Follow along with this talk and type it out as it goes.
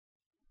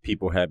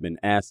People have been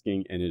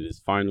asking, and it is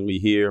finally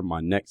here.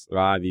 My next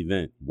live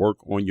event, Work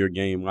on Your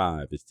Game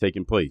Live, is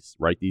taking place.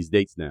 Write these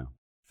dates down.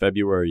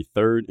 February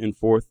 3rd and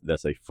 4th,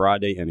 that's a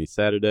Friday and a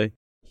Saturday,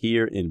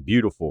 here in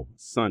beautiful,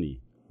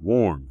 sunny,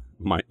 warm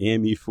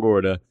Miami,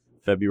 Florida,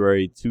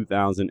 February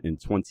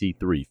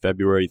 2023,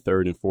 February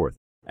 3rd and 4th.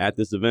 At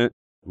this event,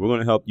 we're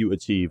going to help you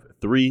achieve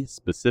 3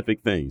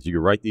 specific things. You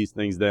can write these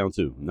things down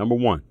too. Number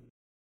 1,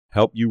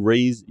 help you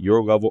raise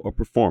your level of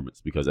performance,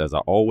 because as I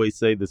always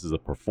say, this is a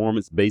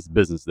performance-based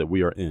business that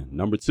we are in.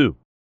 Number 2,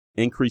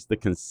 increase the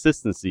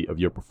consistency of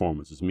your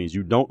performance, which means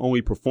you don't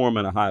only perform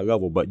at a high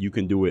level, but you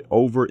can do it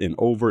over and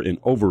over and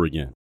over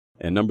again.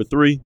 And number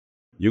 3,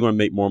 you're going to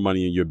make more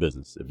money in your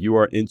business. If you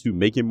are into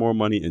making more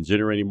money and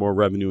generating more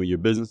revenue in your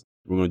business,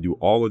 we're going to do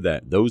all of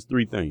that. Those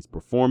 3 things: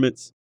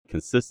 performance,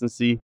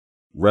 consistency,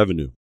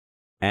 revenue,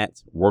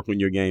 at Work on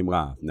Your Game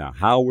Live. Now,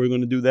 how we're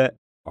going to do that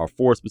are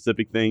 4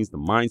 specific things: the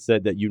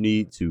mindset that you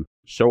need to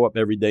show up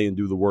every day and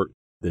do the work,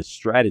 the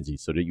strategy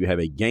so that you have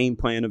a game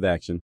plan of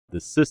action,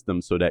 the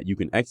system so that you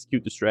can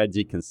execute the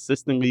strategy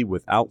consistently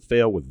without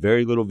fail, with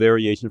very little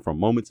variation from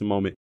moment to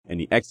moment,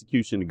 and the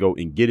execution to go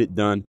and get it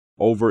done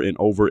over and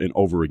over and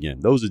over again.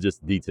 Those are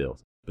just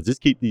details. But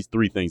just keep these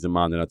 3 things in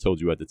mind that I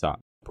told you at the top: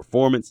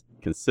 performance,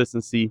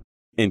 consistency,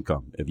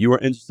 income. If you are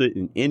interested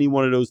in any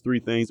one of those 3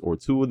 things, or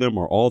 2 of them,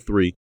 or all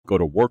 3, go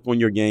to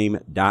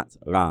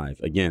workonyourgame.live.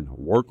 Again,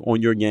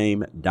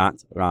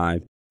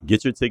 workonyourgame.live.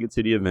 Get your ticket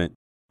to the event.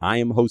 I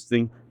am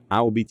hosting.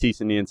 I will be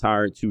teaching the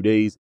entire 2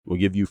 days. We'll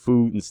give you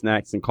food and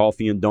snacks and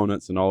coffee and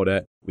donuts and all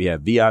that. We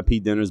have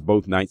VIP dinners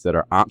both nights that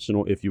are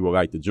optional if you would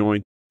like to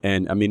join.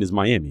 And I mean, it's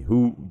Miami.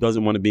 Who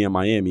doesn't want to be in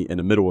Miami in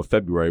the middle of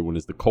February when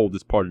it's the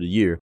coldest part of the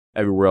year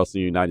everywhere else in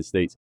the United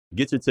States?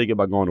 Get your ticket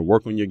by going to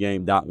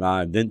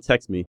workonyourgame.live. Then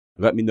text me.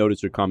 Let me know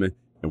that you're coming.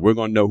 And we're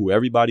going to know who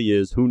everybody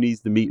is, who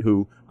needs to meet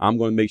who. I'm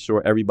going to make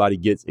sure everybody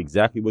gets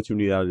exactly what you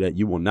need out of that.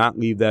 You will not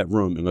leave that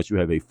room unless you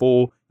have a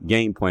full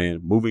game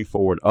plan moving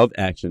forward of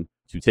action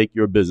to take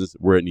your business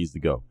where it needs to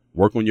go.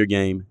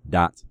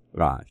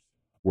 Workonyourgame.live.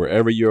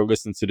 Wherever you're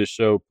listening to this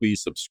show,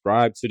 please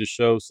subscribe to the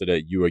show so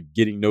that you are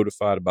getting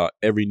notified about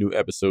every new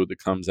episode that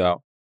comes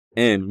out,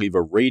 and leave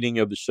a rating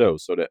of the show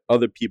so that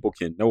other people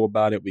can know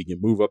about it. We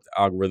can move up the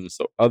algorithm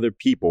so other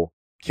people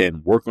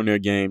can work on their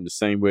game the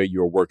same way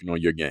you're working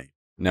on your game.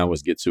 Now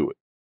let's get to it.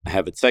 I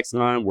have a text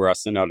line where I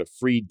send out a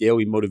free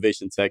daily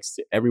motivation text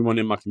to everyone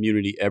in my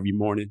community every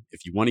morning.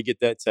 If you want to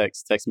get that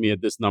text, text me at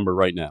this number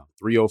right now: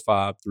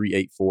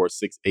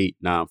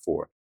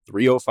 305-384-6894.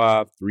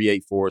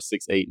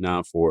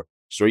 305-384-6894.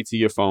 Straight to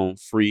your phone,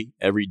 free,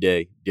 every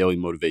day, daily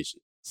motivation.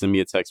 Send me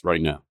a text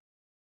right now.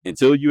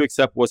 Until you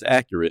accept what's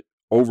accurate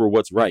over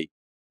what's right,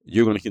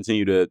 you're going to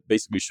continue to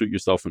basically shoot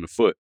yourself in the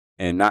foot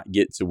and not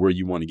get to where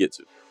you want to get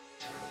to.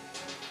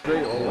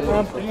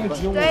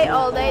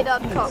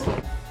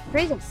 DreAllDay.com.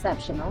 Dre's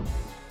exceptional.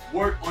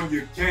 Work on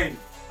your game.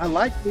 I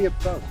like the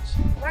approach.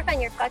 Work on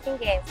your fucking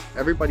game.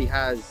 Everybody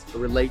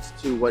relates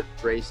to what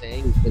Dre's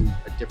saying in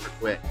a different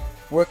way.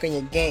 Work on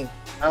your game.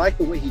 I like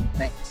the way he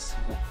thinks.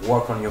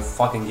 Work on your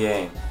fucking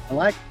game. I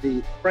like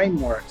the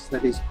frameworks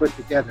that he's put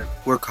together.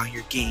 Work on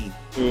your game.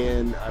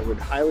 And I would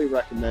highly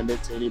recommend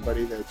it to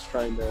anybody that's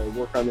trying to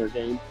work on their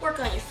game. Work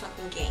on your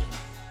fucking game.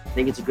 I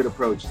think it's a good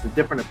approach. It's a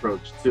different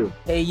approach, too.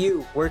 Hey,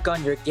 you, work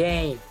on your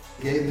game.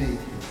 Gave me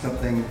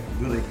something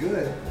really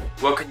good.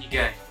 Work on your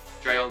game.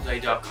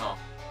 DreAllDay.com.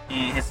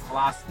 And his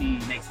philosophy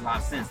makes a lot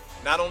of sense.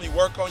 Not only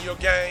work on your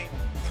game,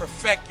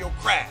 perfect your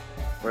craft.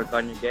 Work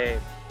on your game.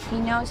 He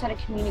knows how to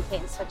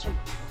communicate in such a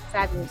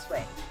fabulous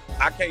way.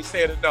 I can't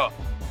say it enough.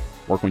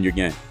 Work on your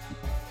game.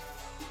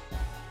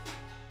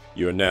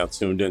 You are now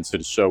tuned into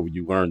the show where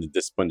you learn the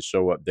discipline to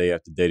show up day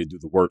after day to do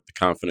the work, the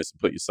confidence to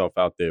put yourself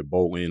out there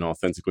boldly and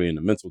authentically, and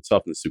the mental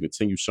toughness to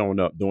continue showing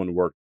up, doing the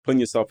work,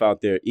 putting yourself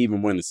out there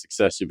even when the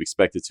success you've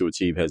expected to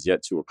achieve has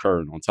yet to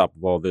occur. And on top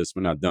of all this,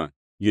 we're not done.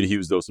 You get a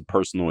huge dose of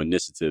personal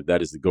initiative.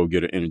 That is the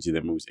go-getter energy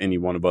that moves any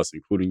one of us,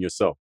 including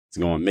yourself, to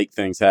go and make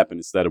things happen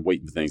instead of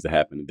waiting for things to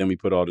happen. And then we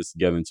put all this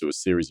together into a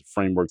series of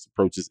frameworks,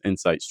 approaches,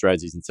 insights,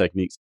 strategies, and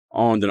techniques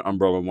under the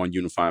umbrella of one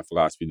unifying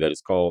philosophy that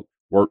is called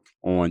Work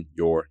on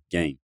Your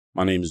Game.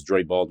 My name is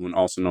Dre Baldwin,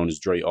 also known as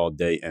Dre All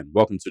Day, and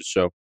welcome to the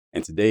show.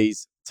 And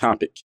today's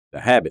topic,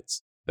 the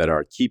habits that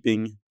are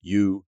keeping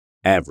you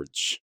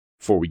average.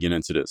 Before we get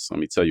into this, let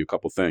me tell you a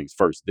couple things.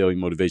 First, daily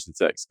motivation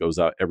text goes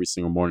out every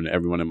single morning to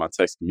everyone in my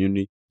text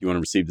community. You want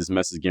to receive this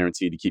message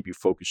guaranteed to keep you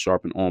focused,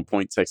 sharp, and on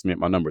point. Text me at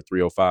my number,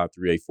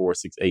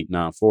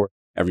 305-384-6894.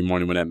 Every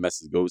morning when that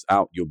message goes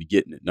out, you'll be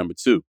getting it. Number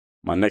 2,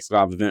 my next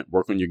live event,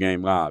 Work on Your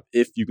Game Live.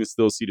 If you can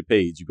still see the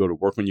page, you go to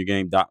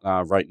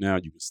workonyourgame.live right now.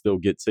 You can still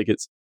get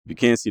tickets. If you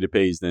can't see the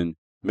page, then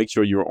make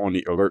sure you're on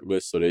the alert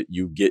list so that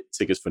you get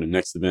tickets for the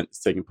next event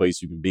that's taking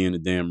place. You can be in the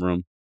damn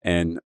room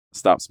and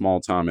stop small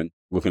time and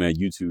looking at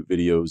YouTube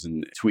videos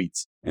and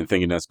tweets and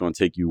thinking that's going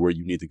to take you where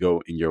you need to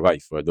go in your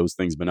life. Those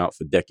things been out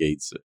for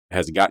decades. It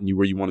hasn't gotten you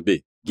where you want to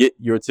be. Get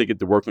your ticket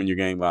to Work on Your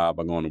Game Live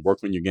by going to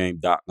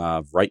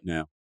workonyourgame.live right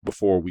now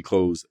before we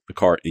close the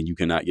cart and you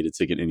cannot get a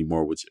ticket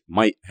anymore, which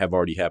might have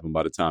already happened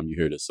by the time you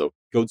hear this. So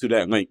go to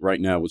that link right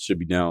now, which should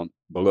be down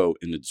below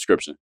in the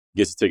description.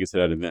 Get your tickets to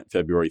that event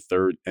February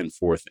 3rd and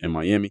 4th in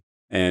Miami.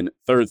 And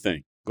third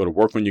thing, go to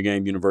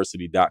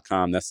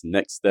workonyourgameuniversity.com. That's the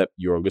next step.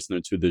 You're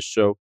listening to this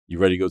show.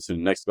 You're ready to go to the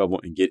next level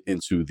and get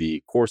into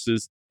the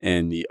courses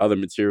and the other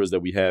materials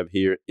that we have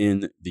here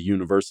in the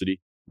university.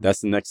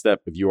 That's the next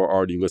step if you are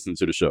already listening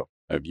to the show.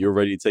 If you're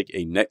ready to take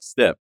a next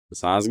step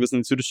besides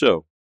listening to the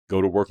show,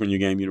 go to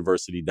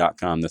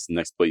workonyourgameuniversity.com. That's the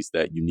next place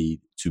that you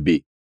need to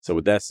be. So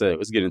with that said,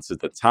 let's get into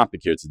the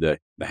topic here today,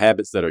 the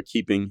habits that are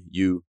keeping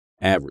you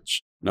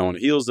average. Now, on the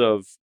heels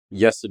of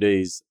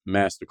yesterday's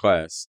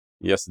masterclass,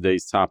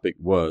 yesterday's topic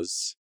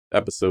was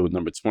episode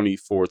number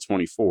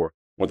 2424,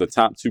 what the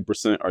top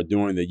 2% are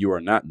doing that you are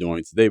not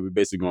doing. Today, we're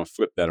basically going to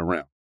flip that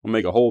around. We'll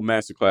make a whole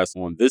masterclass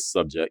on this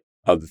subject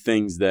of the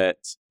things that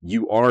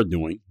you are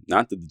doing,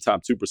 not that the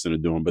top 2% are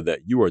doing, but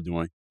that you are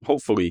doing.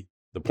 Hopefully,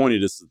 the point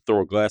of this is to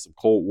throw a glass of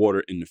cold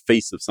water in the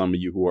face of some of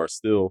you who are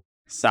still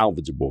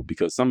salvageable,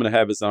 because some of the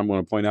habits I'm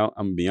going to point out,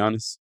 I'm going to be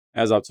honest,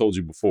 as I've told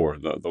you before,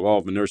 the law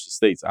of inertia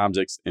states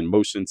objects in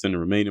motion tend to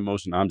remain in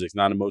motion. Objects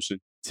not in motion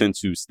tend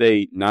to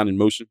stay not in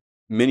motion.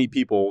 Many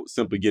people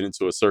simply get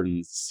into a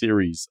certain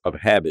series of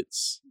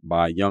habits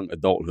by young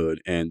adulthood,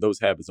 and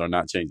those habits are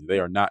not changing. They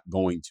are not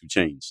going to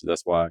change.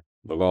 That's why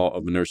the law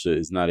of inertia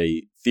is not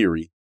a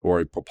theory or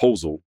a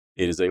proposal.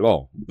 It is a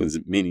law,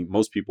 meaning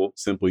most people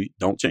simply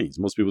don't change.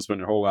 Most people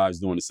spend their whole lives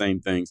doing the same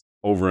things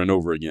over and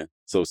over again.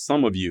 So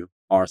some of you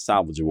are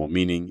salvageable,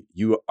 meaning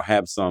you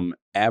have some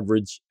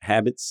average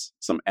habits,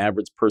 some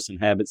average person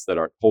habits that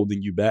are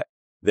holding you back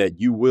that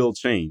you will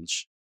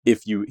change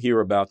if you hear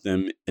about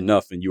them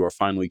enough and you are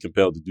finally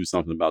compelled to do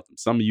something about them.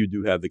 Some of you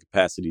do have the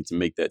capacity to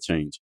make that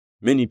change.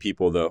 Many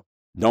people, though,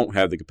 don't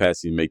have the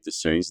capacity to make this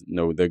change.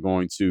 No, they're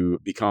going to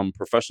become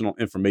professional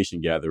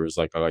information gatherers,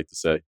 like I like to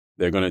say.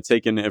 They're going to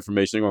take in the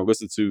information. They're going to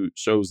listen to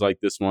shows like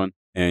this one,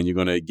 and you're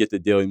going to get the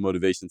daily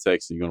motivation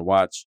text, and you're going to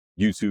watch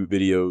YouTube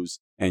videos,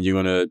 and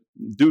you're going to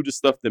do the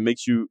stuff that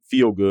makes you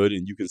feel good.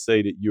 And you can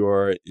say that you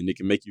are, and it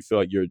can make you feel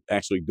like you're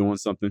actually doing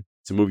something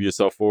to move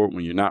yourself forward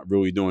when you're not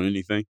really doing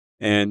anything.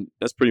 And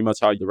that's pretty much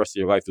how the rest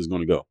of your life is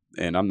going to go.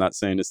 And I'm not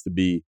saying this to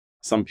be,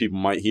 some people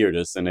might hear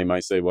this and they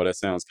might say, well, that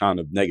sounds kind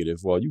of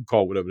negative. Well, you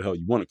call whatever the hell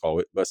you want to call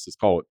it. Let's just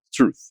call it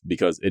truth,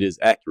 because it is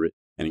accurate.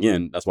 And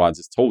again, that's why I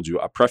just told you,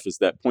 I prefaced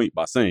that point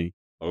by saying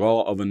the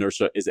law of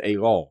inertia is a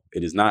law.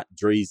 It is not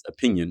Dre's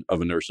opinion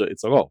of inertia.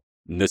 It's a law.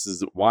 And this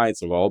is why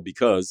it's a law,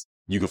 because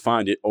you can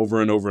find it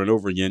over and over and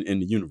over again in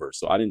the universe.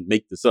 So I didn't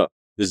make this up.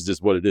 This is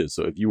just what it is.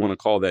 So if you want to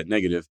call that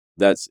negative,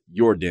 that's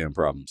your damn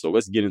problem. So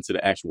let's get into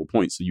the actual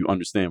point so you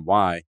understand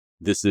why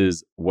this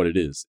is what it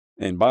is.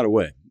 And by the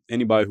way,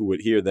 anybody who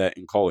would hear that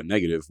and call it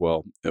negative,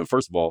 well,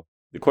 first of all,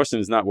 the question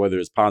is not whether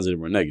it's positive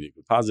or negative.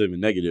 Positive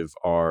and negative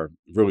are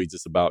really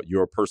just about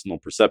your personal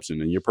perception,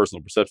 and your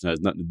personal perception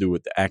has nothing to do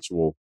with the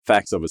actual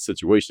facts of a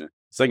situation.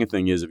 Second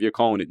thing is, if you're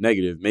calling it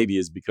negative, maybe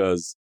it's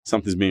because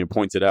something's being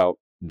pointed out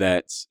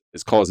that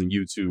is causing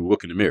you to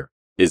look in the mirror,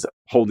 is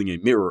holding a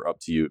mirror up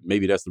to you.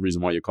 Maybe that's the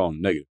reason why you're calling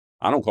it negative.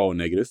 I don't call it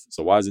negative.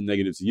 So why is it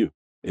negative to you?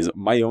 It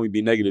might only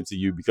be negative to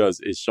you because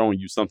it's showing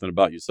you something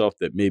about yourself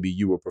that maybe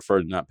you would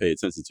prefer to not pay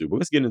attention to. But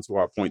let's get into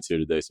our points here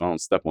today so I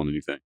don't step on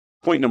anything.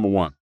 Point number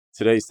one.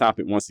 Today's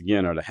topic, once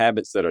again, are the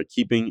habits that are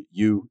keeping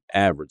you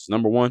average.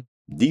 Number one,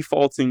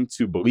 defaulting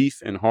to belief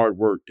and hard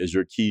work as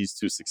your keys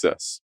to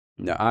success.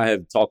 Now, I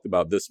have talked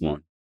about this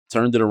one,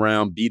 turned it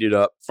around, beat it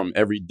up from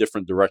every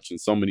different direction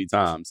so many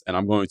times, and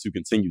I'm going to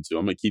continue to.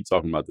 I'm going to keep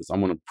talking about this.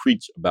 I'm going to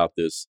preach about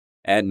this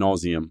ad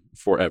nauseum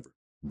forever.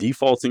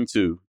 Defaulting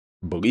to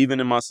believing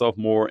in myself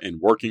more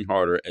and working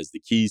harder as the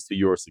keys to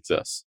your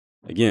success.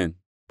 Again,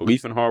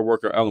 belief and hard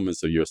work are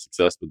elements of your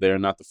success, but they are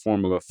not the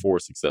formula for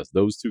success.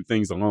 Those two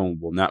things alone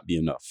will not be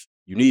enough.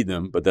 You need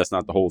them, but that's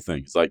not the whole thing.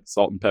 It's like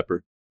salt and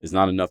pepper is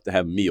not enough to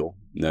have a meal.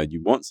 Now,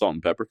 you want salt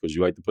and pepper because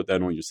you like to put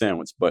that on your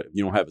sandwich, but if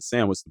you don't have a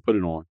sandwich to put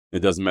it on,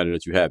 it doesn't matter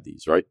that you have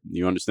these, right?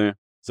 You understand?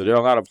 So there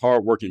are a lot of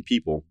hardworking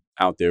people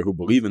out there who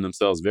believe in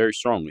themselves very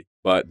strongly,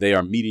 but they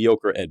are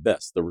mediocre at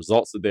best. The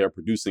results that they are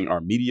producing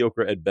are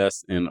mediocre at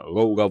best and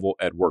low level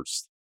at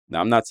worst.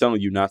 Now, I'm not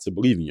telling you not to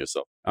believe in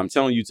yourself. I'm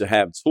telling you to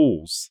have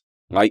tools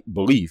like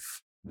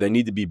belief, they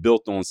need to be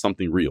built on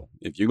something real.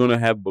 If you're going to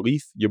have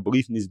belief, your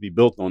belief needs to be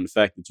built on the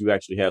fact that you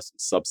actually have some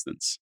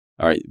substance.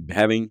 All right.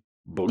 Having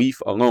belief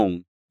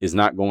alone is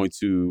not going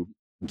to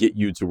get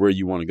you to where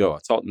you want to go. I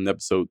taught in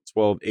episode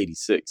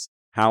 1286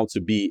 how to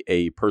be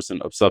a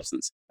person of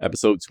substance.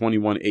 Episode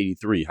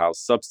 2183, how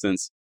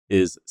substance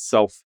is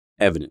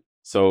self-evident.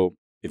 So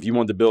if you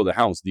want to build a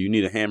house, do you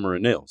need a hammer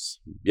and nails?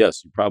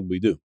 Yes, you probably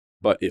do.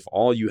 But if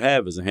all you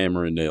have is a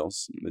hammer and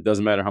nails, it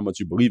doesn't matter how much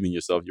you believe in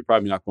yourself, you're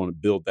probably not going to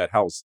build that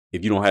house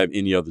if you don't have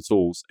any other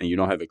tools and you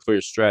don't have a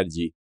clear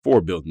strategy for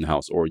building the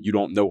house, or you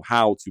don't know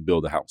how to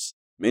build a house.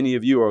 Many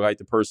of you are like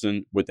the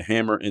person with the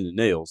hammer and the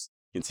nails,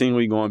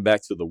 continually going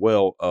back to the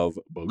well of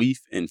belief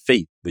and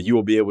faith that you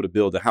will be able to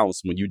build a house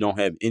when you don't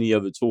have any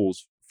other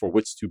tools for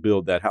which to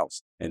build that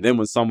house. And then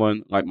when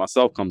someone like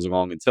myself comes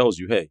along and tells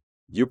you, hey,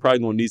 you're probably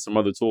going to need some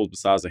other tools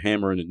besides a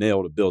hammer and a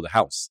nail to build a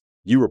house,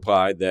 You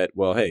replied that,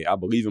 well, hey, I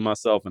believe in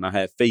myself and I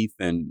have faith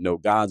and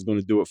God's going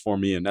to do it for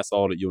me and that's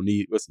all that you'll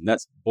need. Listen,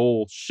 that's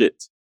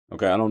bullshit.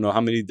 Okay, I don't know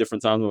how many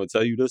different times I'm going to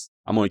tell you this.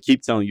 I'm going to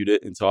keep telling you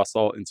that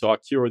until I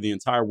cure the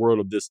entire world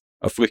of this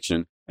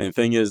affliction. And the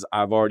thing is,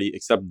 I've already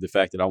accepted the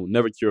fact that I will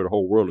never cure the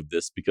whole world of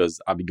this because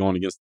I'll be going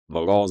against the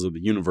laws of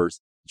the universe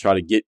to try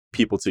to get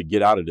people to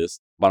get out of this.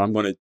 But I'm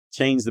going to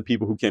change the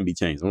people who can be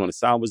changed. I'm going to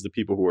salvage the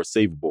people who are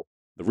savable.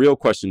 The real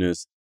question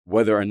is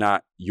whether or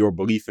not your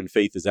belief and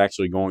faith is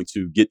actually going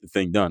to get the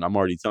thing done. I'm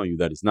already telling you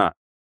that it's not.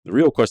 The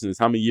real question is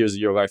how many years of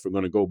your life are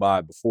going to go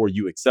by before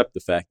you accept the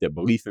fact that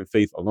belief and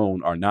faith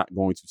alone are not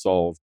going to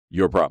solve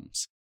your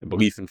problems. And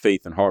belief and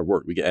faith and hard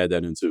work, we can add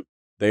that in too.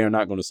 They are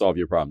not going to solve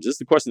your problems. Just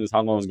the question is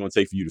how long is it going to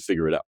take for you to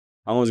figure it out?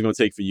 How long is it going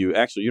to take for you?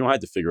 Actually, you don't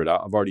have to figure it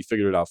out. I've already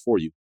figured it out for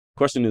you. The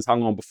question is how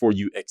long before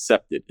you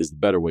accept it is the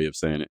better way of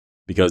saying it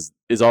because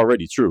it's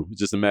already true. It's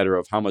just a matter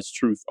of how much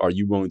truth are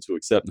you willing to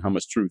accept and how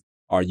much truth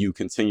are you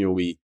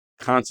continually,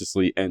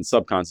 consciously and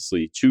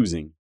subconsciously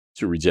choosing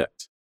to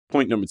reject.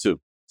 Point number 2.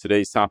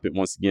 Today's topic,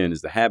 once again,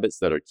 is the habits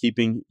that are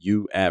keeping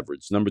you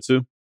average. Number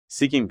 2,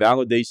 seeking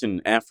validation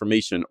and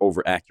affirmation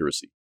over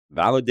accuracy.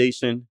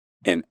 Validation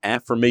and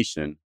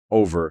affirmation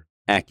over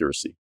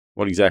accuracy.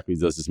 What exactly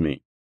does this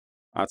mean?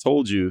 I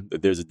told you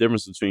that there's a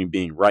difference between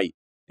being right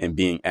and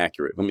being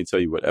accurate. Let me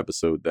tell you what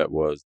episode that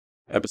was.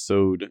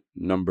 Episode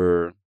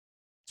number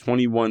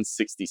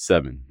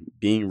 2167,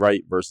 being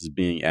right versus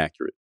being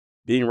accurate.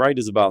 Being right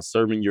is about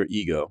serving your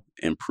ego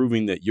and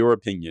proving that your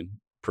opinion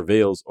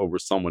prevails over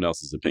someone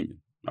else's opinion.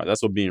 All right,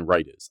 that's what being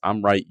right is.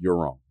 I'm right, you're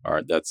wrong. All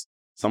right, that's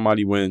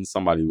somebody wins,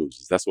 somebody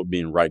loses. That's what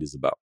being right is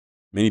about.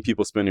 Many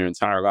people spend their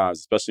entire lives,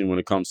 especially when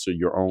it comes to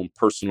your own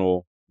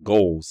personal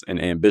goals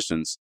and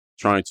ambitions,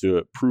 trying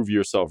to prove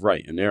yourself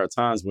right. And there are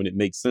times when it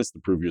makes sense to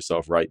prove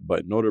yourself right.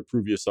 But in order to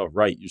prove yourself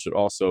right, you should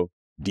also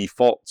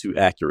default to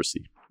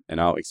accuracy. And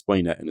I'll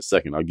explain that in a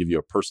second. I'll give you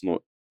a personal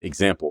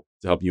example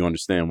to help you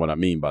understand what I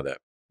mean by that.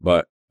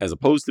 But as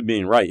opposed to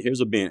being right, here's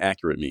what being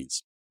accurate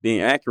means.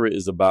 Being accurate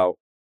is about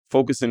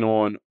focusing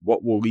on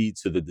what will lead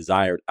to the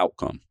desired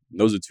outcome. And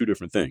those are two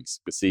different things.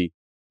 But see,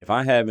 if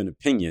I have an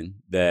opinion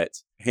that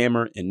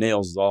hammer and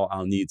nails is all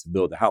I'll need to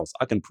build a house,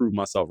 I can prove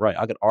myself right.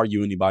 I can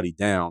argue anybody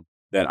down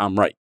that I'm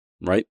right?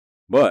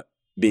 But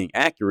being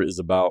accurate is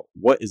about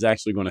what is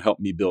actually going to help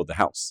me build the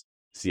house.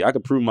 See, I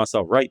could prove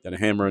myself right that a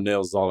hammer and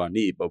nails is all I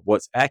need. But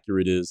what's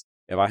accurate is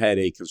if I had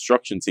a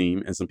construction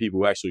team and some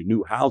people who actually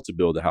knew how to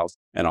build a house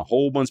and a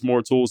whole bunch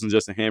more tools than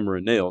just a hammer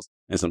and nails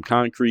and some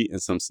concrete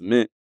and some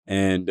cement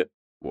and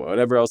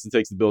whatever else it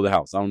takes to build a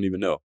house. I don't even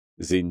know.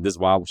 See, this is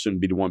why I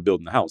shouldn't be the one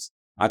building the house.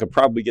 I could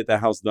probably get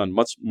that house done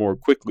much more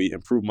quickly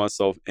and prove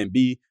myself and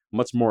be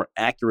much more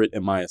accurate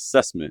in my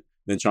assessment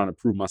than trying to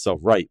prove myself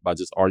right by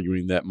just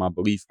arguing that my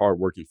belief, hard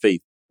work, and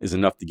faith is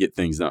enough to get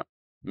things done.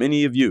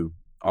 Many of you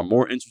are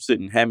more interested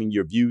in having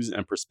your views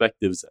and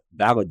perspectives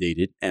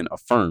validated and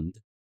affirmed,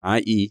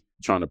 i.e.,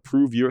 trying to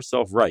prove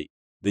yourself right,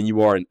 than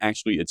you are in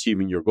actually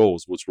achieving your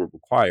goals, which will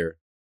require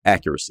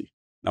accuracy.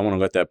 I want to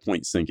let that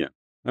point sink in.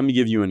 Let me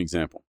give you an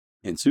example.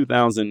 In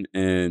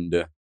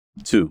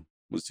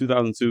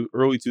 2002,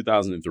 early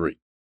 2003,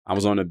 I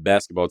was on a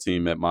basketball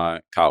team at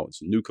my college.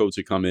 A new coach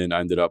had come in. I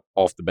ended up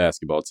off the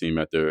basketball team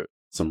after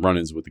some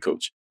run-ins with the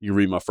coach. You can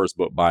read my first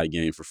book, Buy a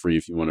Game, for free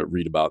if you want to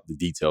read about the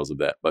details of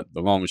that. But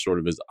the long and short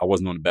of it is I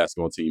wasn't on the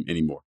basketball team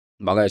anymore.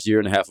 My last year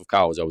and a half of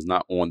college, I was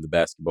not on the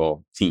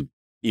basketball team,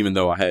 even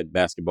though I had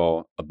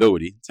basketball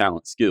ability,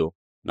 talent, skill,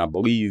 and I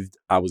believed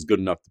I was good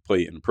enough to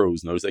play in the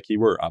pros. Notice that key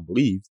word. I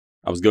believed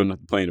I was good enough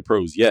to play in the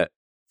pros, yet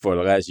for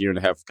the last year and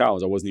a half of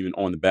college, I wasn't even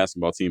on the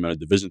basketball team at a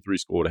Division III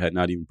school that had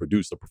not even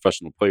produced a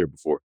professional player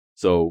before.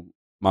 So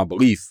my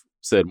belief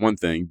said one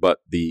thing, but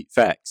the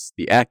facts,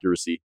 the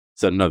accuracy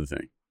said another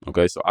thing.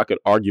 Okay, so I could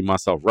argue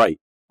myself right.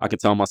 I could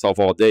tell myself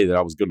all day that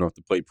I was good enough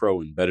to play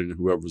pro and better than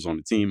whoever was on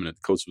the team and that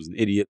the coach was an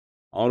idiot.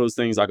 All those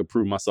things I could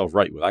prove myself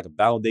right with. I could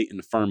validate and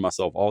affirm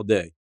myself all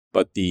day.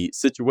 But the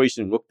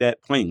situation looked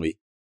at plainly.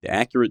 The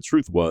accurate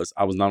truth was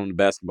I was not on the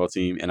basketball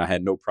team and I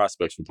had no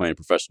prospects for playing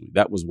professionally.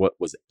 That was what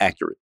was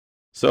accurate.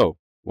 So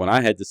when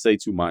I had to say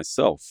to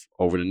myself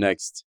over the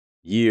next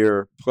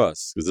year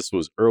plus, because this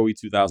was early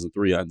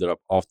 2003, I ended up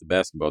off the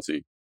basketball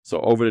team. So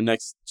over the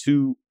next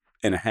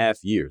 2.5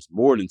 years,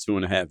 more than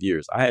 2.5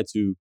 years, I had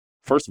to,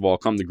 first of all,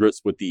 come to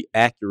grips with the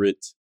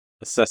accurate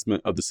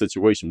assessment of the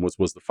situation, which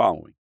was the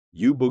following.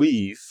 You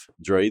believe,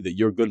 Dre, that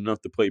you're good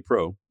enough to play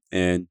pro,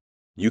 and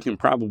you can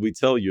probably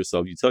tell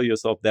yourself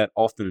that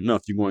often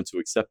enough, you're going to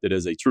accept it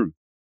as a truth.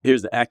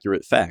 Here's the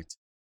accurate fact.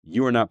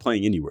 You are not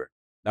playing anywhere.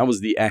 That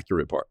was the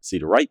accurate part. See,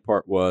 the right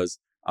part was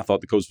I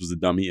thought the coach was a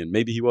dummy, and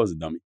maybe he was a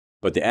dummy.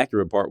 But the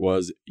accurate part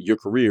was your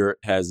career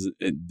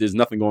there's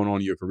nothing going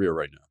on in your career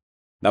right now.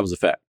 That was a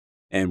fact.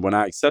 And when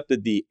I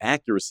accepted the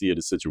accuracy of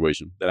the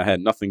situation, that I had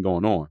nothing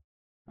going on,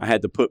 I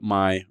had to put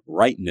my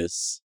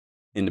rightness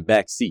in the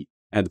back seat.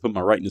 I had to put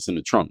my rightness in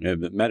the trunk.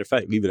 As a matter of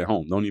fact, leave it at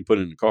home. Don't even put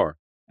it in the car.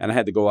 And I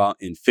had to go out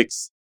and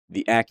fix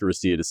the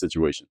accuracy of the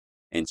situation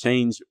and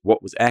change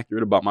what was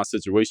accurate about my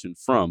situation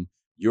from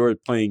you're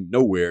playing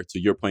nowhere to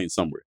you're playing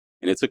somewhere.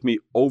 And it took me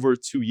over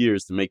 2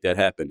 years to make that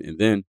happen. And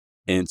then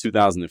in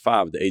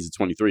 2005, at the age of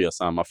 23, I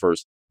signed my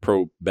first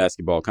pro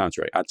basketball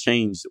contract. I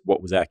changed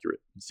what was accurate.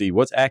 See,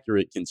 what's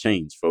accurate can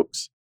change,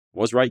 folks.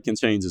 What's right can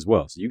change as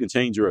well. So you can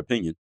change your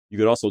opinion. You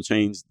could also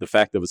change the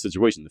fact of a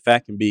situation. The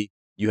fact can be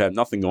you have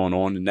nothing going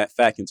on, and that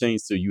fact can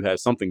change to you have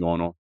something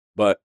going on.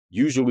 But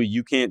usually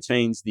you can't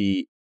change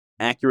the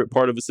accurate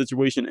part of a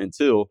situation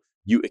until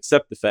you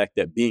accept the fact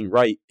that being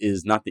right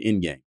is not the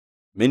end game.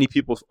 Many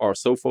people are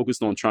so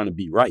focused on trying to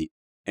be right,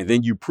 and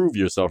then you prove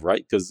yourself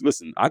right. Because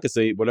listen, I could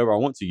say whatever I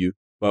want to you,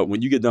 but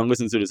when you get done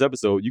listening to this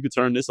episode, you could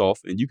turn this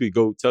off and you could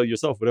go tell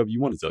yourself whatever you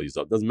want to tell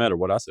yourself. Doesn't matter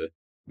what I said.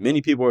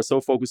 Many people are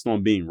so focused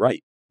on being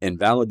right and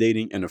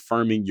validating and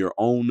affirming your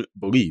own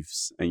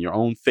beliefs and your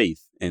own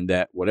faith, and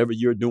that whatever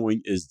you're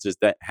doing is just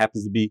that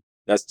happens to be,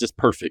 that's just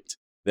perfect,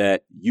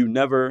 that you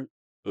never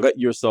let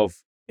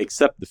yourself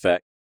accept the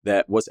fact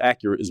that what's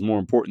accurate is more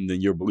important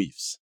than your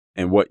beliefs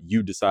and what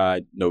you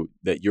decide,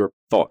 that your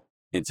thought.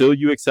 Until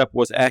you accept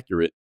what's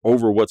accurate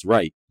over what's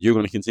right, you're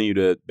going to continue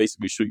to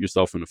basically shoot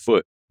yourself in the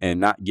foot and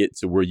not get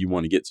to where you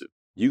want to get to.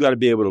 You got to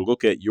be able to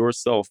look at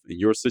yourself and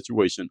your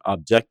situation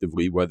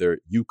objectively, whether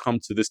you come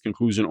to this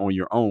conclusion on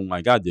your own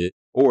like I did,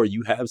 or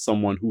you have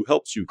someone who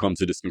helps you come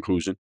to this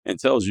conclusion and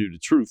tells you the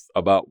truth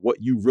about what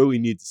you really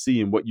need to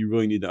see and what you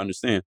really need to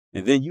understand.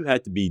 And then you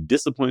have to be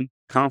disciplined,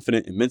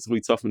 confident, and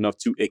mentally tough enough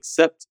to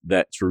accept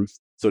that truth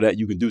so that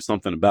you can do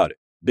something about it.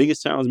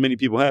 Biggest challenge many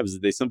people have is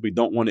that they simply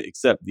don't want to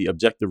accept the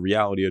objective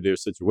reality of their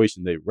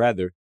situation. They'd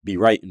rather be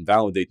right and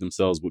validate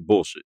themselves with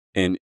bullshit.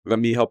 And let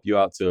me help you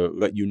out to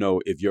let you know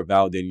if you're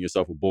validating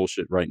yourself with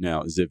bullshit right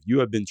now, is if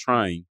you have been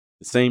trying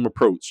the same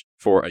approach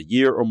for a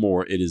year or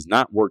more, it is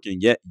not working,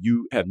 yet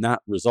you have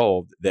not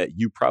resolved that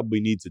you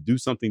probably need to do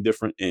something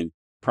different and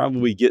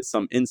probably get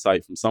some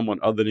insight from someone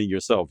other than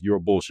yourself. You're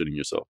bullshitting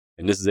yourself.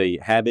 And this is a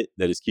habit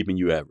that is keeping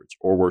you average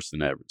or worse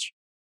than average.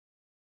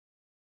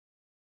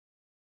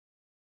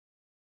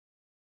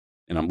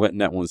 And I'm letting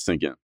that one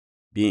sink in.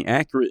 Being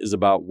accurate is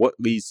about what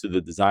leads to the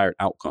desired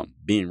outcome.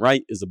 Being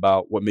right is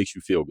about what makes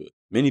you feel good.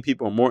 Many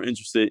people are more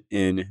interested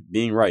in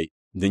being right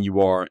than you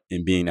are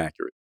in being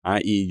accurate,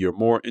 i.e., you're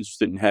more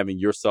interested in having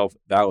yourself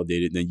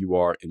validated than you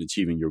are in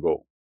achieving your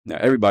goal. Now,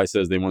 everybody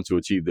says they want to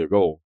achieve their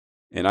goal.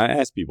 And I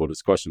ask people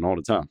this question all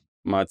the time.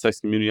 In my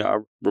text community, I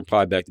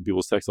reply back to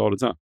people's texts all the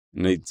time.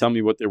 And they tell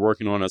me what they're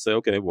working on. I say,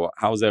 okay, well,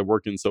 how's that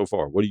working so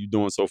far? What are you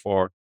doing so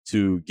far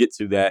to get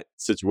to that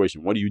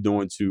situation? What are you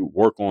doing to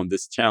work on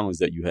this challenge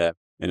that you have?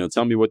 And they'll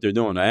tell me what they're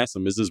doing. I ask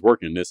them, is this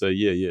working? They say,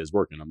 yeah, it's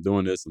working. I'm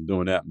doing this, I'm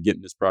doing that, I'm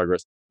getting this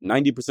progress.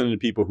 90% of the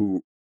people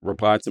who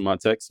reply to my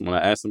text, when I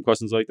ask them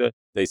questions like that,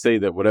 they say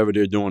that whatever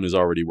they're doing is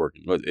already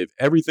working. But if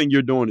everything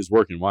you're doing is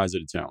working, why is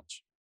it a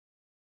challenge?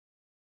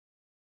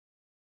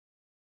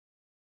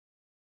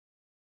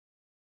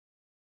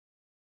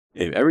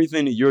 If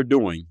everything that you're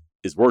doing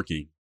is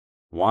working,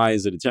 why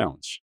is it a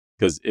challenge?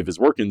 Because if it's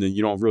working, then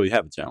you don't really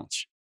have a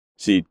challenge.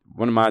 See,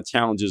 one of my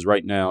challenges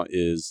right now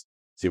is,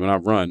 when I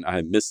run, I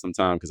had missed some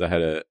time because I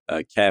had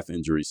a calf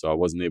injury, so I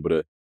wasn't able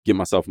to get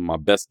myself in my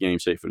best game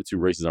shape for the 2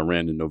 races I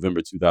ran in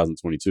November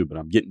 2022, but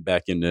I'm getting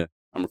back into,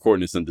 I'm recording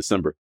this in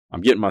December.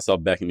 I'm getting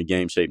myself back into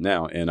game shape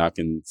now, and I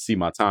can see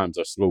my times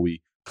are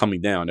slowly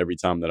coming down every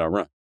time that I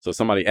run. So if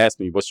somebody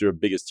asked me, what's your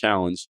biggest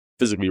challenge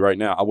physically right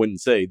now? I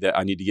wouldn't say that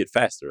I need to get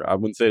faster. I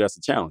wouldn't say that's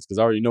a challenge because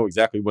I already know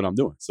exactly what I'm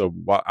doing. So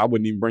I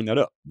wouldn't even bring that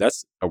up.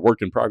 That's a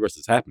work in progress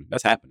that's happening.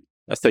 That's happening.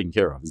 That's taken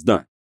care of. It's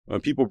done. When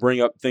people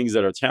bring up things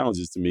that are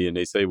challenges to me and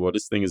they say, well,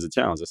 this thing is a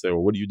challenge, I say,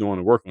 well, what are you doing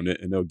to work on it?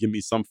 And they'll give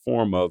me some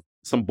form of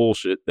some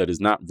bullshit that is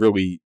not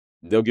really,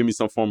 they'll give me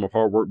some form of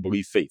hard work,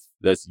 belief, faith.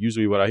 That's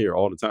usually what I hear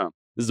all the time.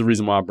 This is the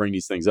reason why I bring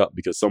these things up,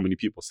 because so many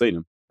people say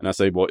them. And I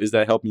say, well, is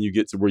that helping you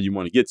get to where you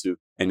want to get to?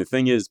 And the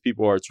thing is,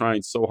 people are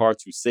trying so hard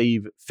to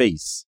save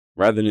face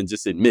rather than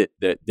just admit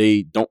that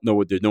they don't know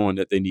what they're doing,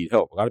 that they need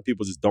help. A lot of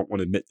people just don't want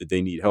to admit that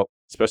they need help,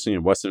 especially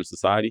in Western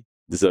society.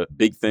 This is a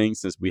big thing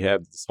since we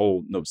have this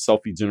whole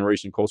selfie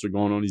generation culture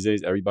going on these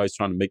days. Everybody's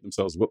trying to make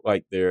themselves look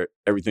like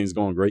everything's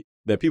going great,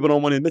 that people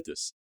don't want to admit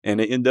this. And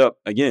they end up,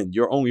 again,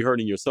 you're only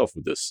hurting yourself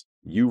with this.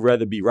 You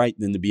rather be right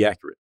than to be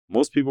accurate.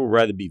 Most people would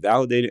rather be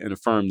validated and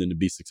affirmed than to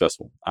be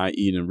successful,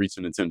 i.e. than reach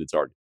an intended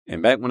target.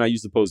 And back when I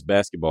used to post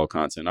basketball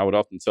content, I would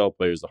often tell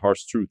players the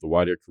harsh truth of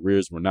why their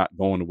careers were not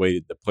going the way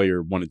that the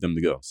player wanted them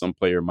to go. Some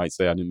player might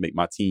say, I didn't make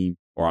my team,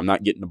 or I'm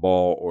not getting the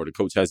ball, or the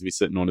coach has me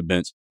sitting on the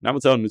bench. And I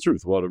would tell them the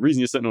truth. Well, the reason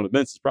you're sitting on the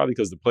bench is probably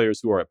because the players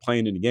who are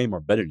playing in the game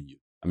are better than you.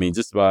 I mean,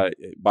 just by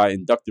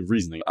inductive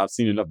reasoning. I've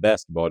seen enough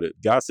basketball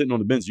that guys sitting on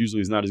the bench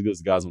usually is not as good as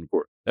the guys on the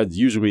court. That's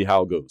usually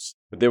how it goes.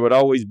 But there would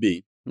always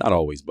be, not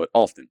always, but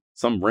often,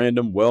 some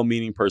random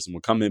well-meaning person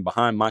would come in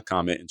behind my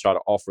comment and try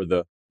to offer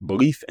the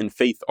belief and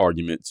faith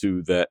argument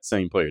to that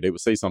same player. They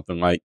would say something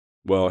like,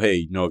 well,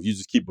 hey, if you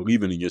just keep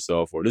believing in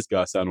yourself, or this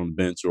guy sat on the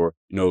bench, or,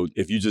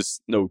 if you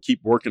just,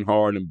 keep working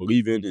hard and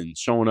believing and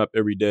showing up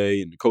every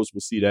day, and the coach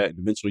will see that, and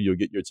eventually you'll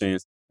get your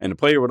chance. And the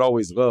player would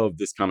always love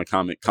this kind of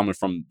comment coming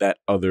from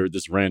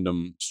this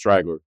random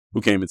straggler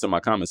who came into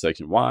my comment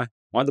section. Why?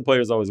 Why do the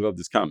players always love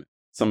this comment?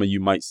 Some of you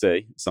might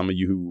say, some of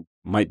you who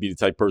might be the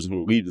type of person who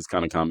will leave this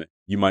kind of comment.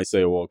 You might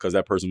say, well, because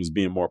that person was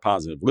being more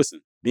positive.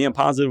 Listen, being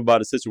positive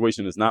about a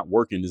situation that's not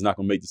working is not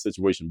going to make the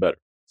situation better.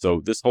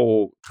 So this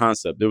whole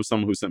concept, there was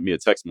someone who sent me a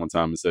text one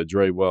time and said,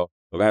 Dre, well,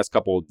 the last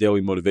couple of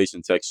daily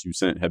motivation texts you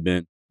sent have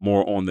been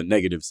more on the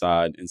negative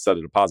side instead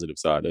of the positive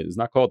side. It's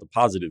not called the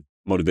positive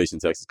motivation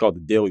text. It's called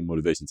the daily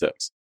motivation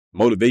text.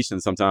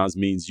 Motivation sometimes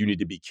means you need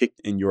to be kicked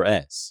in your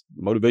ass.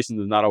 Motivation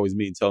does not always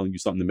mean telling you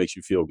something that makes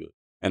you feel good.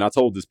 And I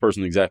told this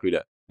person exactly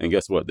that. And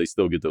guess what? They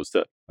still get those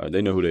texts.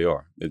 They know who they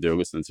are if they're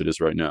listening to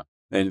this right now.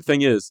 And the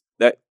thing is,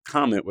 that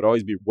comment would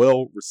always be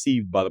well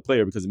received by the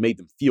player because it made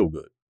them feel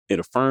good. It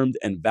affirmed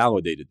and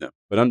validated them.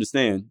 But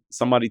understand,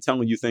 somebody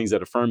telling you things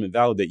that affirm and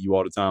validate you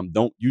all the time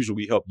don't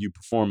usually help you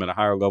perform at a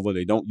higher level.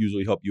 They don't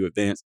usually help you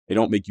advance. They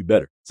don't make you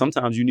better.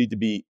 Sometimes you need to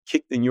be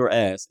kicked in your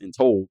ass and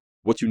told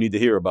what you need to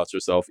hear about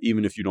yourself,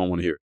 even if you don't want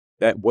to hear it.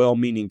 That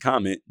well-meaning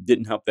comment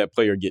didn't help that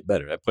player get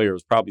better. That player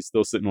was probably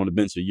still sitting on the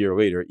bench a year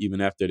later,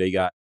 even after they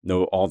got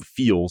all the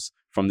feels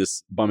from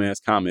this bum-ass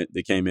comment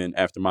that came in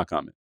after my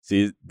comment.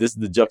 See, this is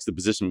the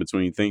juxtaposition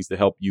between things that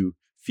help you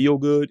feel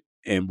good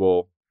and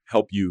will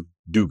help you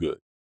do good.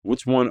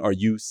 Which one are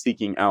you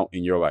seeking out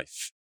in your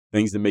life?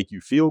 Things that make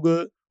you feel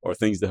good or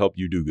things that help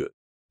you do good?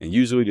 And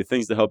usually the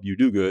things that help you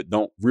do good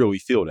don't really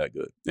feel that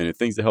good. And the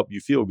things that help you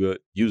feel good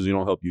usually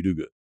don't help you do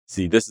good.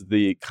 See, this is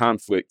the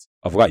conflict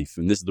of life.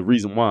 And this is the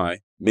reason why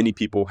many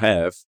people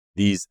have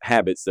these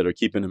habits that are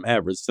keeping them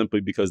average simply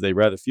because they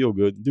rather feel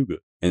good than do good.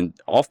 And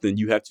often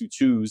you have to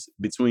choose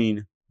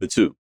between the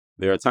two.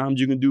 There are times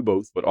you can do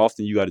both, but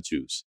often you got to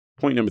choose.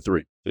 Point number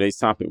 3. Today's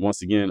topic,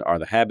 once again, are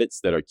the habits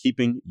that are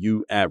keeping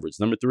you average.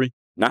 Number 3,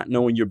 not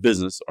knowing your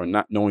business or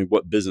not knowing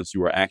what business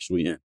you are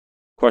actually in.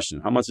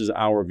 Question, how much is an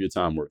hour of your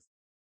time worth?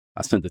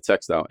 I sent a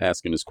text out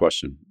asking this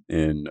question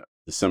in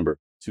December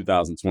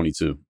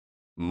 2022.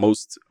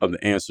 Most of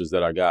the answers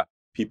that I got,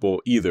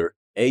 people either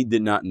A,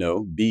 did not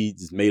know, B,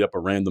 just made up a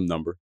random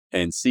number,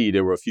 and C,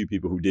 there were a few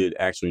people who did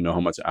actually know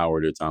how much an hour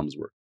of their time is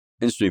worth.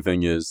 Interesting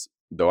thing is,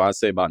 though I'd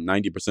say about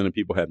 90% of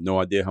people have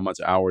no idea how much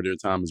an hour of their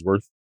time is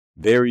worth,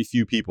 very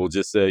few people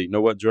just say, you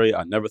know what, Dre,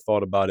 I never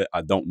thought about it.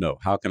 I don't know.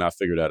 How can I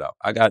figure that out?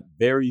 I got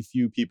very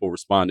few people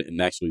responded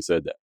and actually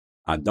said that.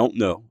 I don't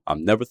know. I've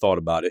never thought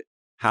about it.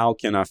 How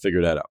can I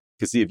figure that out?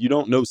 Because see, if you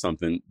don't know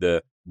something,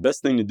 the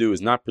best thing to do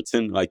is not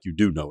pretend like you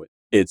do know it.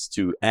 It's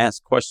to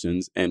ask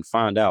questions and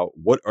find out,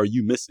 what are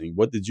you missing?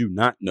 What did you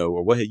not know?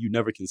 Or what had you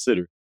never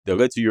considered that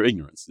led to your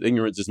ignorance?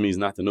 Ignorance just means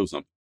not to know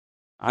something.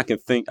 I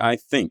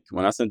think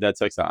when I sent that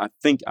text out, I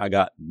think I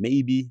got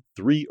maybe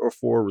 3 or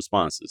 4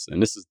 responses.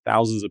 And this is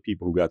thousands of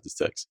people who got this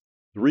text.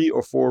 3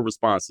 or 4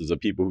 responses of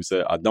people who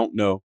said, I don't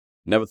know,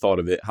 never thought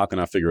of it. How can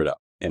I figure it out?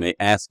 And they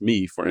asked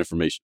me for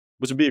information,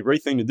 which would be a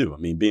great thing to do. I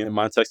mean, being in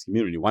my text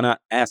community, why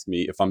not ask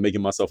me if I'm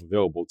making myself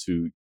available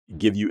to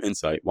give you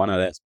insight? Why not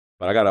ask me?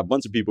 But I got a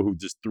bunch of people who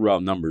just threw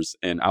out numbers,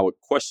 and I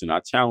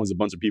challenged a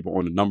bunch of people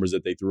on the numbers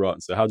that they threw out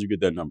and said, how'd you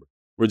get that number?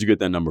 Where'd you get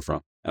that number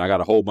from? And I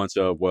got a whole bunch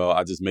of, well,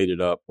 I just made it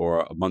up,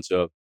 or a bunch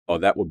of, oh,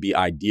 that would be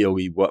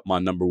ideally what my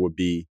number would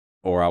be.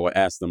 Or I would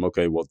ask them,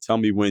 okay, well, tell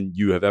me when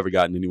you have ever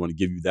gotten anyone to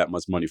give you that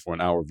much money for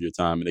an hour of your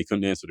time. And they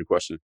couldn't answer the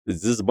question.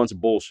 This is a bunch of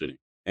bullshitting.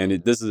 And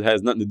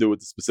has nothing to do with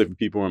the specific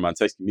people in my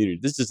text community.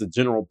 This is just a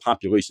general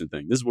population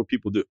thing. This is what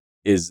people do,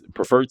 is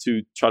prefer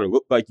to try to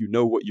look like you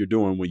know what you're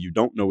doing when you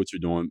don't know what you're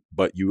doing,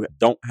 but you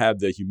don't have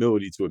the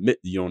humility to admit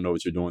that you don't know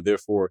what you're doing.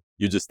 Therefore,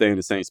 you just stay in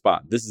the same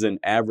spot. This is an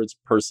average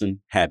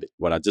person habit,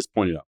 what I just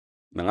pointed out.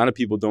 And a lot of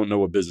people don't know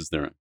what business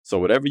they're in. So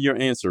whatever your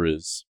answer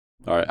is,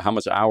 all right, how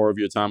much an hour of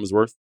your time is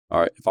worth?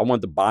 All right, if I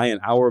wanted to buy an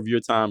hour of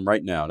your time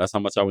right now, that's how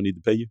much I would need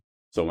to pay you.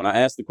 So when I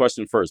asked the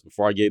question first,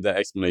 before I gave that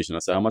explanation, I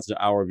said, how much is an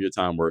hour of your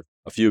time worth?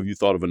 A few of you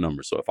thought of a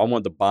number. So if I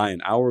wanted to buy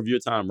an hour of your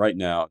time right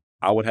now,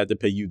 I would have to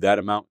pay you that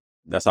amount.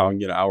 That's how I can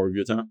get an hour of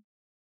your time.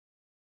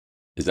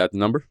 Is that the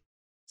number?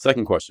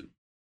 Second question.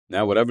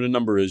 Now, whatever the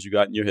number is you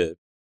got in your head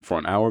for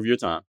an hour of your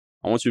time,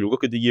 I want you to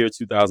look at the year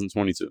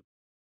 2022.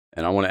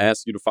 And I want to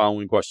ask you the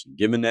following question.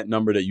 Given that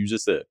number that you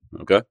just said,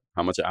 okay,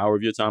 how much an hour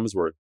of your time is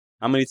worth?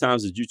 How many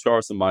times did you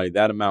charge somebody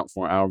that amount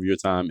for an hour of your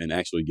time and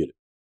actually get it?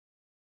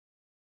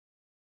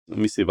 Let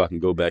me see if I can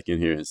go back in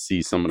here and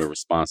see some of the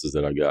responses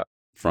that I got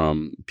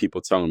from people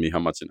telling me how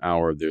much an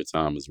hour of their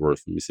time is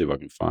worth. Let me see if I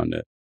can find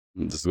that.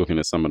 I'm just looking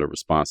at some of the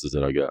responses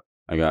that I got.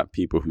 I got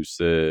people who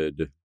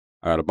said,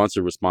 I got a bunch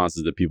of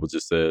responses that people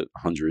just said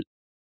 100,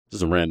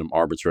 just a random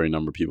arbitrary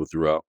number people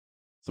threw out.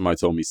 Somebody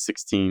told me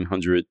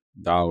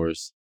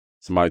 $1,600.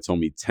 Somebody told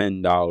me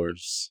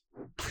 $10.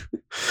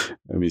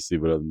 Let me see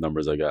what other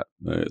numbers I got.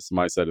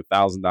 Somebody said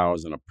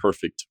 $1,000 in a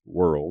perfect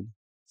world.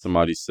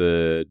 Somebody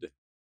said,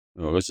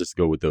 oh, let's just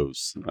go with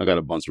those. I got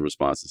a bunch of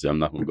responses here. I'm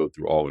not going to go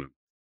through all of them.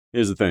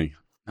 Here's the thing.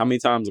 How many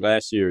times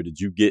last year did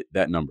you get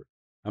that number?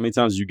 How many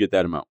times did you get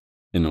that amount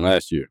in the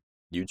last year?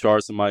 You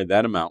charged somebody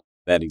that amount,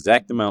 that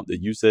exact amount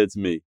that you said to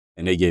me,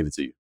 and they gave it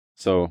to you.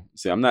 So,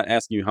 see, I'm not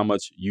asking you how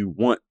much you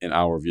want an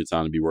hour of your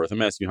time to be worth.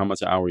 I'm asking you how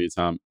much an hour of your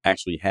time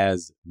actually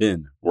has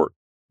been worth.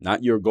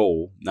 Not your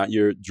goal, not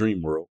your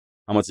dream world,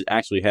 how much it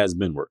actually has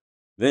been worth.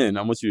 Then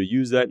I want you to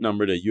use that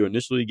number that you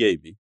initially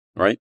gave me,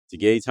 right, To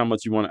gauge how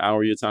much you want an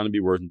hour of your time to be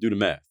worth, do the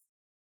math.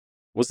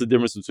 What's the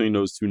difference between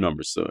those two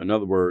numbers? So in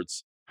other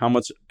words, how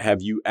much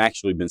have you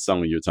actually been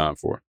selling your time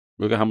for?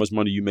 Look at how much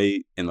money you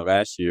made in the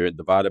last year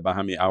divided by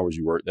how many hours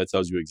you worked. That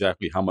tells you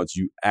exactly how much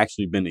you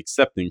actually been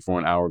accepting for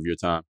an hour of your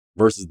time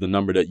versus the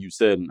number that you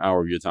said an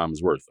hour of your time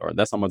is worth. All right,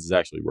 that's how much it's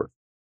actually worth.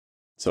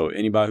 So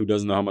anybody who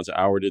doesn't know how much an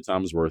hour of their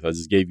time is worth, I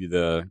just gave you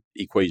the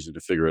equation to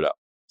figure it out.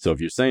 So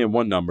if you're saying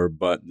one number,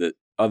 but the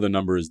other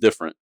number is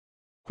different,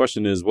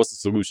 question is, what's the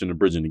solution to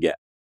bridging the gap?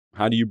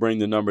 How do you bring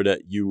the number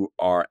that you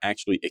are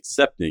actually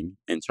accepting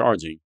and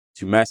charging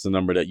to match the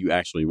number that you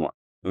actually want?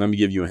 And let me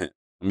give you a hint.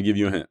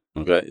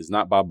 Okay. It's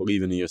not by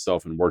believing in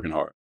yourself and working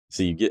hard.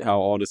 So you get how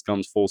all this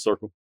comes full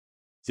circle?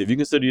 See, if you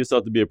consider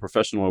yourself to be a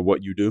professional at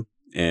what you do,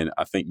 and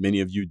I think many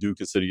of you do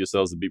consider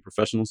yourselves to be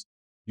professionals,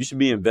 you should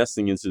be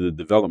investing into the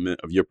development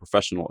of your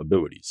professional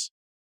abilities.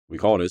 We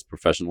call this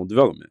professional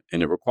development,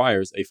 and it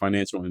requires a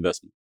financial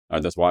investment. All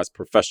right, that's why it's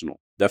professional.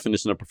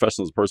 Definition of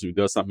professional is a person who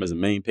does something as a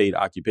main paid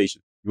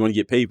occupation. You want to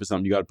get paid for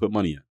something, you got to put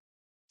money in.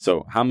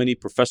 So how many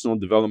professional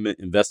development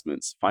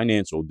investments,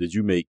 financial, did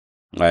you make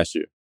last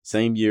year?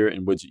 Same year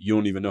in which you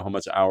don't even know how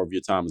much an hour of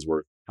your time is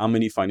worth. How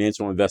many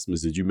financial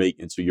investments did you make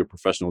into your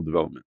professional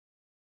development?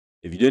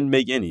 If you didn't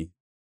make any,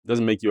 it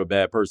doesn't make you a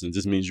bad person. It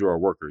just means you're a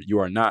worker. You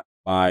are not,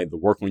 by the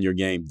work on your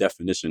game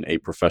definition, a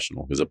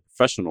professional. Because a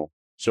professional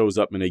shows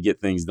up and they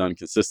get things done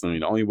consistently.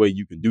 The only way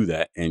you can do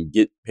that and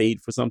get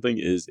paid for something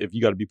is if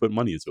you got to be putting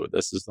money into it.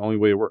 That's just the only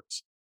way it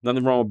works.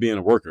 Nothing wrong with being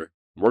a worker.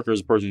 A worker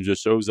is a person who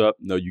just shows up,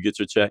 you get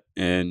your check,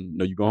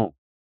 and you go home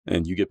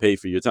and you get paid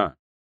for your time.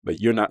 But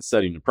you're not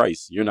setting the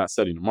price. You're not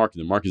setting the market.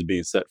 The market is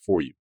being set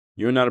for you.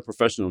 You're not a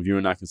professional if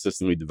you're not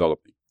consistently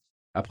developing.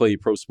 I play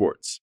pro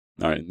sports.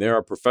 All right. And there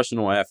are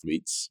professional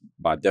athletes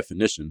by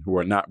definition who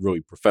are not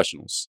really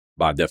professionals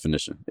by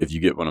definition, if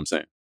you get what I'm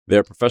saying. There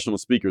are professional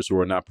speakers who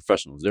are not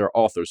professionals. There are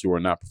authors who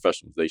are not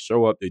professionals. They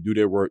show up, they do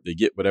their work, they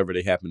get whatever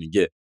they happen to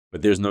get,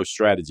 but there's no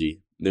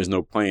strategy. There's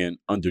no plan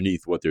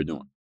underneath what they're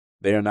doing.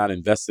 They are not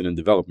invested in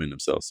developing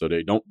themselves, so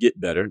they don't get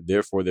better.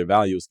 Therefore, their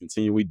value is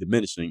continually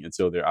diminishing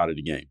until they're out of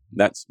the game.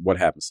 That's what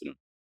happens to them.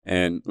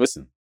 And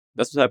listen,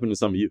 that's what's happening to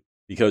some of you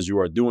because you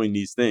are doing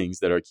these things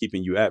that are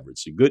keeping you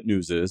average. The good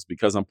news is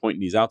because I'm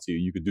pointing these out to you,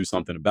 you can do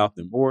something about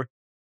them, or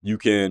you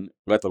can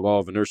let the law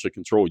of inertia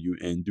control you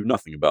and do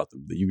nothing about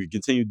them. You can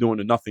continue doing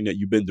the nothing that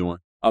you've been doing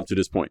up to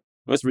this point.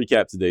 Let's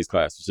recap today's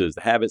class, which is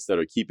the habits that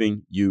are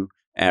keeping you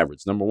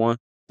average. Number one,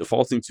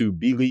 defaulting to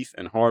belief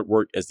and hard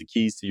work as the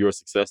keys to your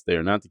success. They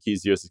are not the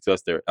keys to your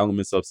success. They are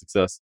elements of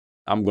success.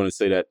 I'm going to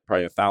say that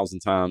probably 1,000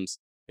 times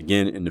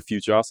again in the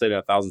future. I'll say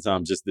that 1,000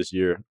 times just this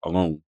year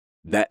alone.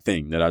 That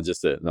thing that I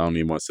just said, I don't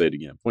even want to say it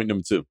again. Point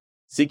number two,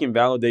 seeking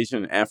validation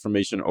and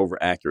affirmation over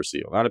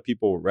accuracy. A lot of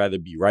people would rather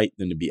be right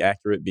than to be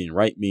accurate. Being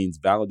right means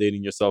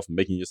validating yourself and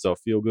making yourself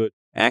feel good.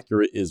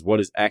 Accurate is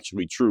what is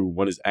actually true,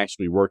 what is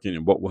actually working,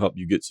 and what will help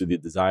you get to the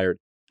desired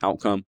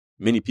outcome.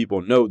 Many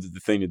people know that the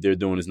thing that they're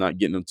doing is not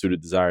getting them to the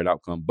desired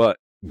outcome, but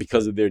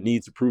because of their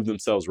need to prove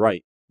themselves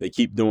right, they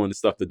keep doing the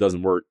stuff that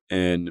doesn't work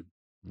and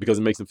because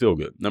it makes them feel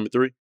good. Number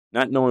three,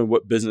 not knowing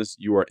what business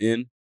you are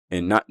in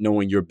and not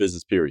knowing your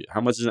business, period.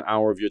 How much is an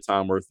hour of your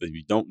time worth? If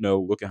you don't know,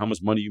 look at how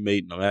much money you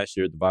made in the last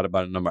year divided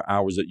by the number of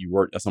hours that you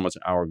worked. That's how much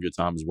an hour of your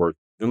time is worth.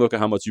 Then look at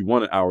how much you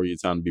want an hour of your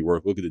time to be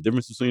worth. Look at the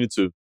difference between the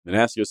two and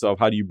ask yourself,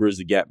 how do you bridge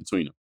the gap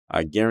between them?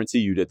 I guarantee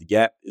you that the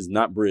gap is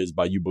not bridged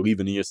by you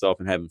believing in yourself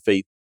and having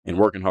faith and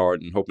working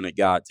hard and hoping that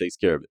God takes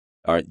care of it.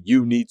 All right.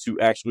 You need to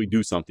actually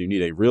do something. You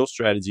need a real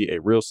strategy, a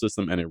real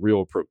system, and a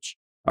real approach.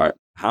 All right.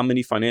 How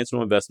many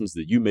financial investments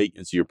did you make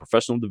into your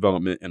professional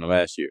development in the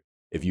last year?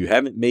 If you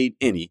haven't made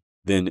any,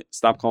 then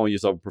stop calling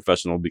yourself a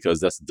professional because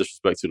that's a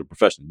disrespect to the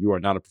profession. You are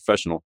not a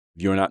professional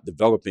if you're not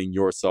developing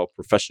yourself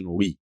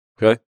professionally.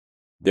 Okay.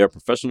 There are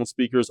professional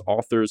speakers,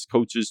 authors,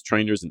 coaches,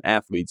 trainers, and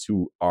athletes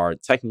who are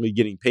technically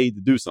getting paid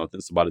to do something.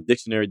 So by the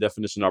dictionary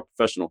definition are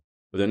professional,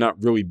 but they're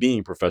not really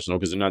being professional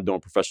because they're not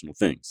doing professional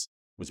things,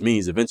 which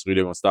means eventually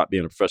they're going to stop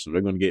being a professional.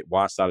 They're going to get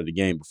washed out of the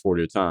game before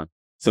their time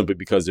simply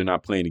because they're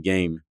not playing the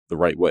game the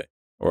right way,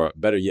 or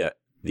better yet,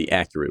 the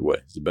accurate way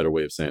is a better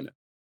way of saying it.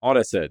 All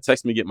that said,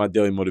 text me, get my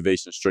daily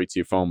motivation straight to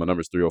your phone. My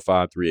number is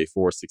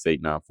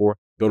 305-384-6894.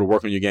 Go to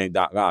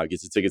workonyourgame.live.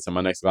 Get your tickets to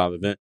my next live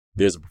event.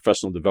 There's a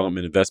professional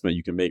development investment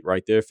you can make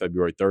right there,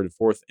 February 3rd and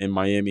 4th in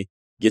Miami.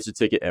 Get your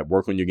ticket at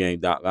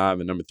workonyourgame.live.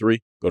 And number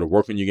three, go to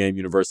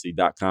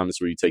workonyourgameuniversity.com. That's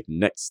where you take the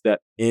next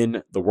step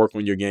in the Work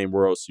on Your Game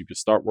world so you can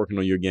start working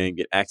on your game,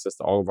 get access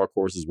to all of our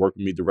courses, work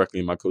with me directly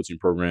in my coaching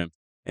program,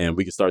 and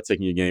we can start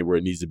taking your game where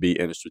it needs to be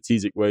in a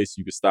strategic way so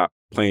you can stop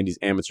playing these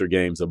amateur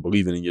games of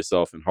believing in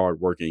yourself and hard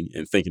working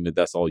and thinking that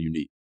that's all you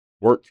need.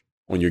 Work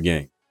on your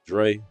game.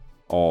 Dre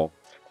all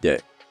day.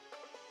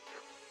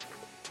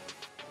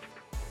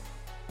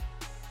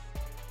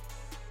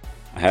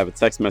 I have a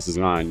text message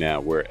line now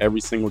where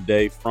every single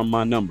day from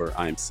my number,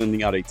 I am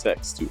sending out a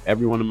text to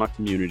everyone in my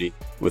community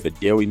with a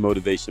daily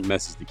motivation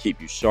message to keep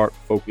you sharp,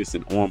 focused,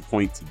 and on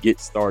point to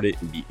get started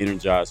and be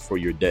energized for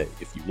your day.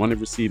 If you want to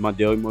receive my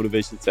daily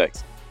motivation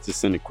text,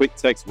 just send a quick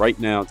text right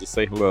now to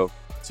say hello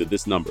to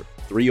this number,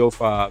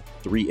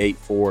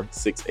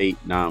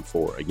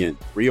 305-384-6894. Again,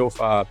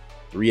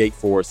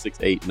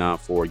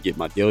 305-384-6894. Get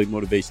my daily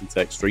motivation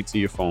text straight to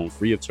your phone,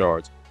 free of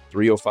charge,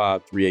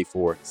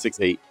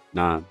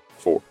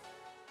 305-384-6894.